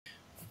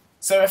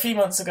So a few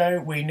months ago,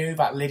 we knew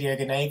that Lidia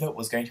Ganeva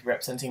was going to be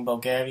representing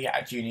Bulgaria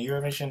at Junior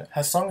Eurovision.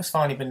 Her song has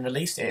finally been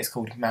released. It is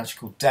called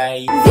Magical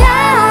Day.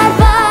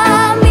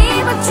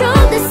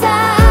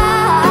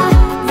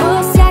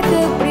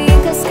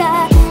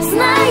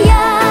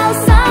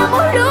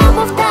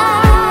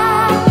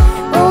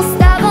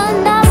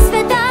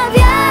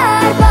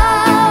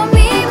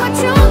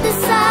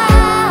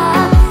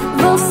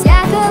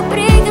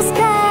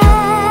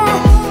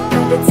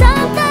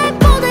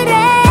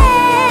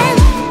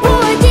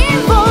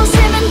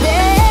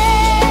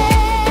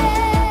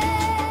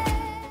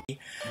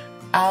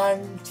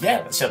 And yeah,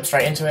 let's jump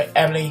straight into it.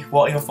 Emily,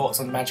 what are your thoughts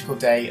on Magical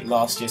Day,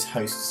 last year's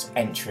host's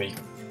entry?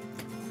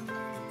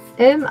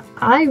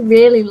 I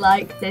really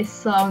like this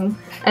song.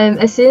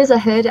 As soon as I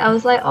heard it, I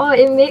was like, oh,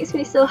 it makes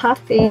me so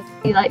happy,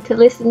 like, to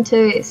listen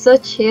to it. It's so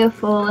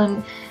cheerful,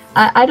 and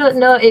I don't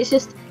know, it's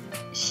just,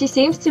 she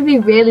seems to be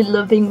really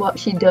loving what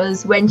she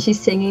does when she's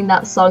singing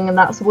that song, and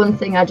that's one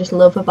thing I just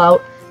love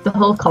about the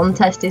whole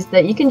contest, is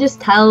that you can just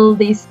tell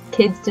these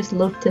kids just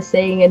love to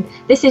sing, and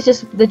this is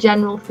just the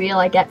general feel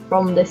I get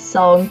from this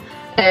song.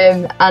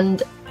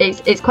 And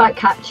it's quite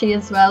catchy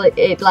as well.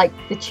 It like,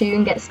 the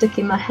tune gets stuck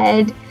in my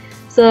head,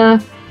 so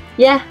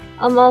yeah,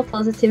 I'm all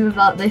positive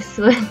about this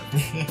one.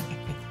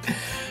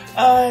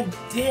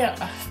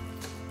 Yeah,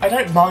 I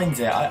don't mind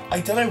it.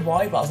 I don't know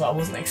why, but I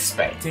wasn't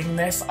expecting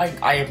this.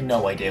 I have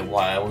no idea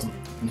why. I wasn't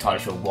entirely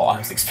sure what I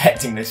was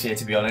expecting this year,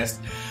 to be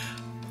honest.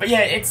 But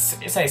yeah, it's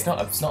not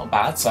a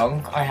bad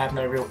song. I have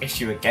no real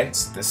issue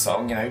against the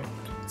song. You know,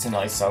 it's a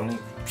nice song.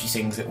 She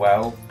sings it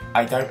well.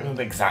 I don't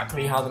remember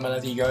exactly how the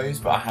melody goes,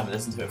 but I haven't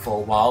listened to it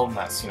for a while, and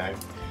that's, you know,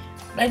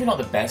 maybe not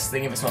the best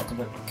thing if it's not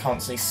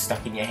constantly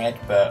stuck in your head.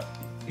 But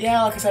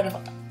yeah, like I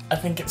said, I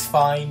think it's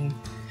fine.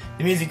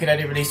 The music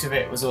video released with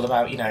it was all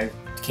about, you know,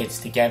 kids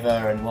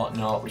together and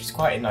whatnot, which is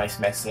quite a nice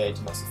message,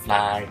 lots of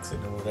flags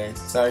and all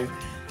this. So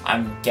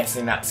I'm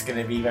guessing that's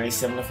going to be very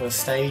similar for the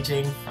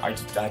staging. I'm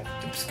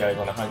just going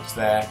on a hunch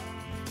there.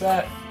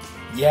 But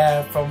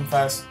yeah, from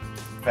first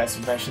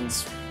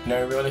impressions,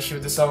 no real issue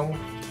with the song.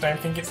 Don't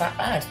think it's that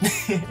bad.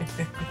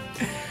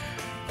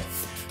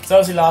 So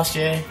obviously last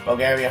year,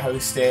 Bulgaria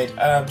hosted.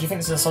 Do you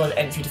think this is a solid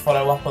entry to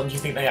follow up on? Do you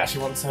think they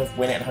actually want to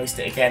win it and host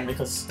it again?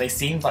 Because they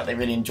seemed like they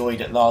really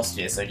enjoyed it last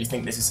year, so do you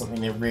think this is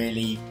something they're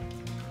really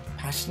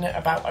passionate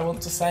about, I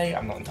want to say?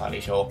 I'm not entirely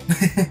sure.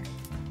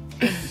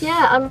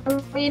 Yeah,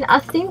 I mean, I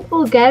think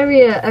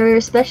Bulgaria are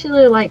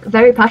especially, like,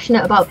 very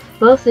passionate about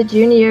both the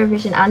Junior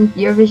Eurovision and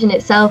Eurovision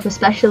itself,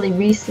 especially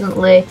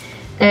recently.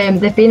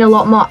 They've been a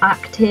lot more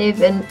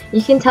active, and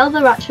you can tell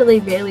they're actually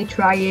really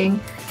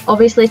trying.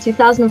 Obviously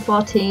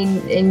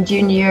 2014 in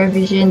Junior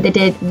Eurovision they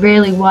did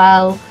really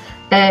well,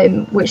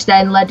 which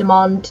then led them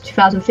on to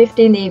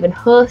 2015. They even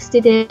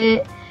hosted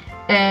it,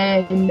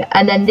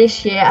 and then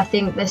this year I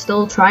think they're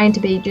still trying to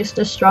be just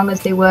as strong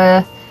as they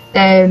were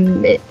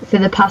for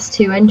the past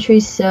two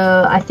entries.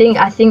 So I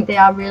think they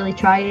are really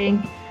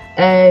trying,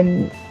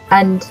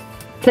 and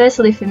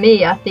personally for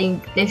me, I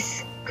think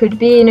this could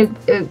be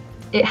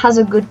it has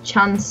a good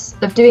chance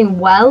of doing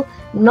well.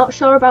 Not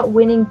sure about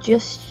winning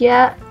just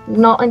yet,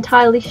 not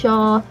entirely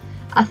sure.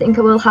 I think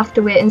I will have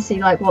to wait and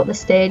see, like, what the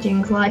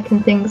staging's like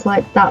and things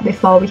like that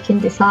before we can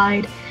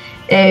decide.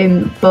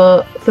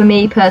 But for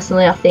me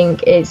personally, I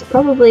think it's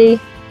probably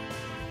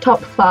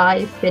top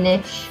 5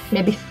 finish,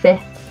 maybe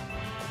 5th.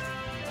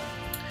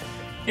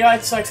 Yeah, like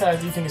I said, I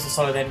do think it's a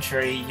solid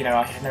entry. You know,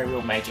 I have no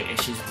real major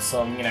issues with the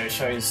song. You know, it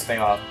shows they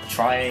are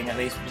trying at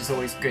least, which is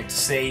always good to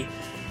see.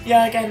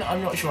 Yeah, again,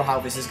 I'm not sure how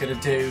this is going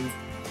to do.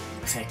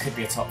 I say it could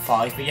be a top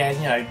 5, but yeah,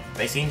 you know,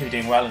 they seem to be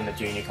doing well in the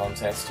junior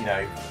contest, you know,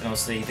 and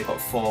obviously they got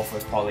 4th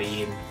as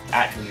Polly in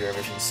actual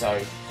Eurovision, so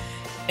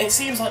it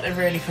seems like they're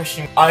really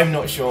pushing. I'm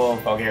not sure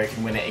Bulgaria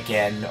can win it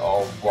again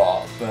or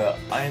what, but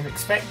I'm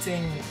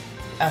expecting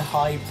a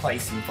high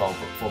placing for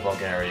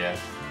Bulgaria,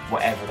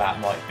 whatever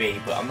that might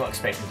be, but I'm not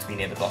expecting to be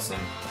near the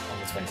bottom on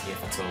the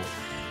 20th at all.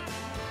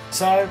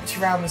 So, to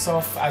round this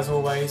off, as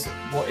always,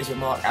 what is your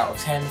mark out of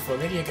 10 for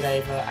Lidia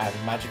Ganeva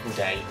and Magical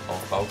Day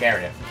of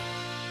Bulgaria?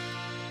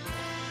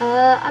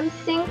 I'm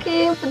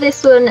thinking for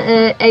this one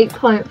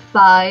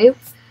 8.5.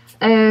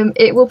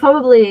 It will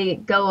probably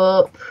go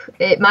up.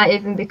 It might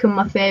even become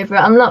my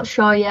favourite. I'm not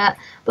sure yet,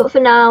 but for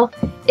now,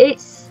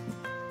 it's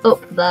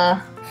up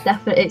there.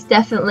 It's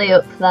definitely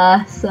up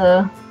there.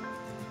 So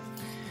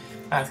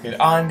that's good.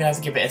 I'm going to have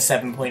to give it a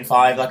 7.5.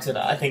 Like I said,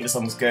 I think the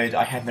song's good.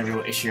 I had no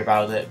real issue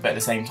about it, but at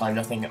the same time,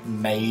 nothing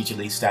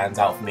majorly stands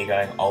out for me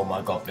going, oh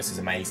my god, this is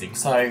amazing.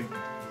 So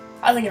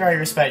I think a very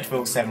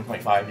respectable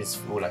 7.5 is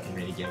all I can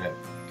really give it.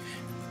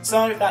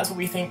 So that's what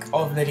we think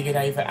of Lidia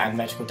Ganeva and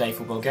Magical Day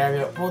for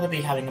Bulgaria. Will they be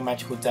having a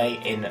Magical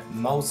Day in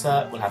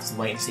Malta? We'll have to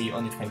wait and see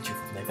on the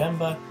 20th of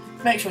November.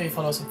 Make sure you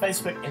follow us on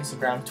Facebook,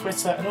 Instagram,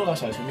 Twitter and all our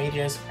social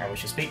medias, and we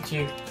shall speak to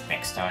you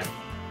next time.